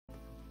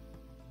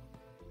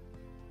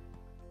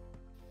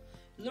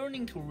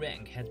Learning to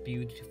rank has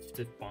built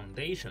the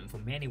foundation for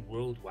many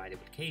worldwide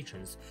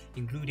applications,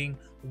 including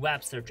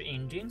web search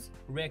engines,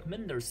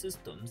 recommender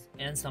systems,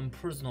 and some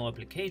personal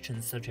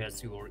applications such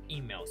as your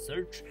email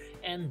search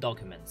and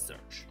document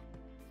search.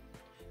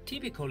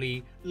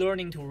 Typically,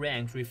 learning to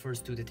rank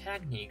refers to the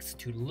techniques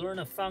to learn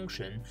a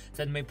function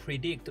that may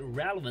predict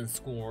relevant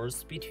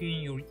scores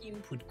between your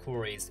input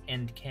queries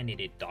and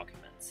candidate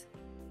documents.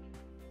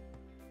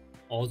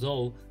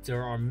 Although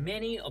there are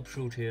many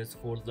approaches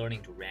for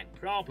learning to rank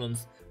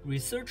problems,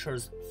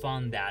 researchers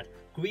found that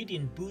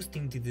gradient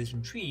boosting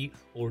decision tree,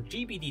 or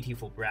GBDT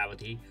for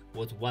brevity,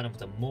 was one of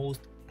the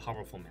most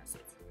powerful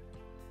methods.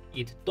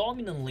 It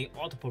dominantly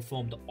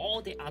outperformed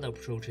all the other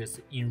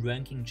approaches in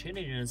ranking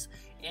challenges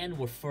and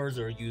was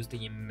further used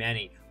in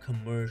many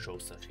commercial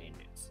search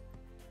engines.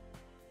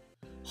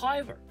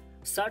 However,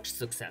 such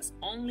success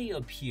only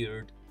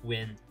appeared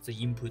when the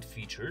input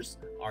features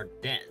are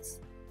dense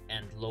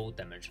and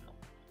low-dimensional.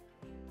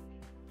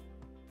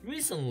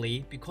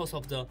 Recently, because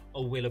of the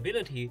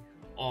availability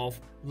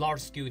of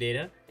large-scale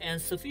data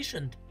and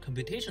sufficient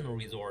computational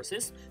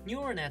resources,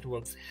 neural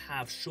networks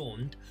have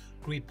shown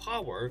great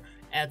power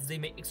as they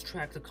may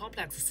extract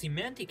complex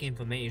semantic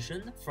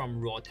information from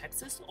raw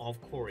texts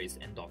of queries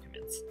and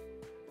documents.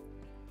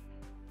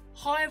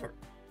 However,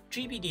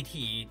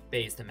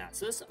 GBDT-based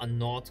methods are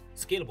not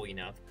scalable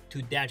enough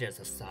to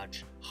digest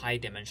such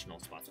high-dimensional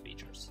sparse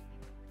features.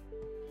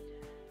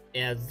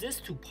 As these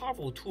two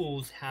powerful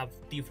tools have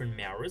different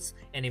merits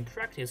and in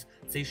practice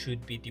they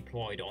should be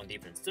deployed on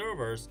different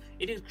servers,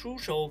 it is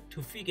crucial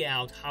to figure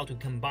out how to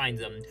combine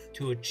them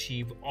to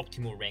achieve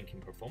optimal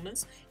ranking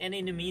performance, and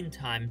in the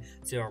meantime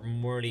they are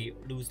merely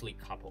loosely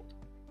coupled.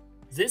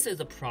 This is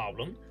a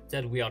problem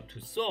that we are to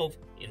solve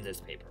in this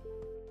paper.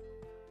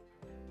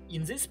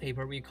 In this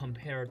paper, we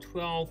compare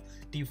 12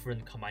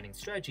 different combining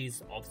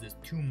strategies of these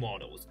two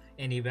models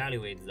and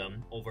evaluate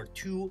them over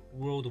two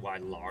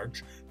worldwide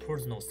large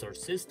personal search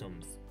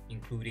systems,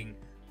 including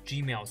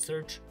Gmail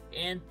search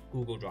and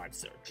Google Drive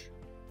search.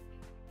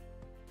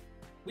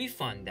 We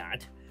find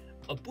that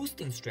a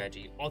boosting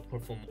strategy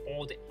outperforms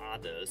all the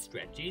other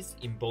strategies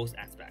in both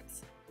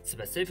aspects.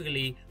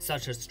 Specifically,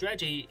 such a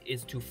strategy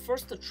is to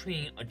first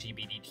train a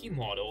GBDT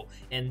model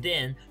and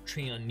then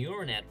train a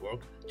neural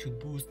network to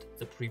boost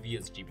the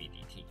previous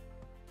GBDT.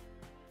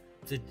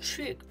 The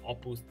trick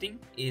of boosting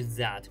is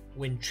that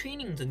when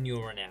training the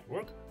neural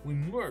network, we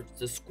merge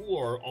the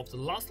score of the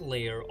last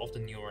layer of the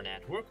neural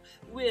network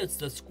with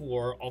the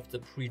score of the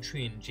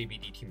pre-trained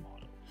GBDT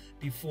model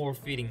before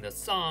feeding the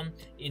sum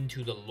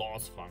into the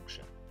loss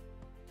function.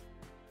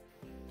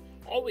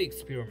 Our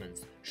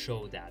experiments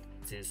show that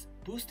this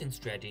boosting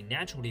strategy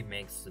naturally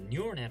makes the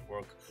neural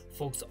network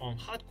focus on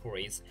hard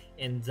queries,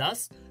 and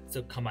thus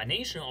the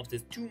combination of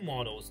these two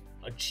models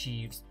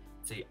achieves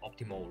the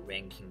optimal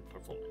ranking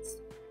performance.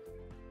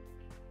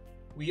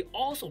 We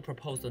also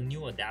proposed a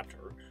new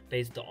adapter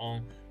based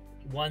on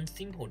one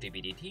simple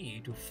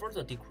GBDT to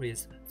further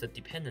decrease the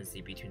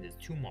dependency between these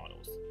two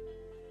models.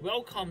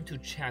 Welcome to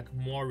check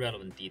more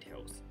relevant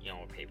details in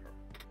our paper.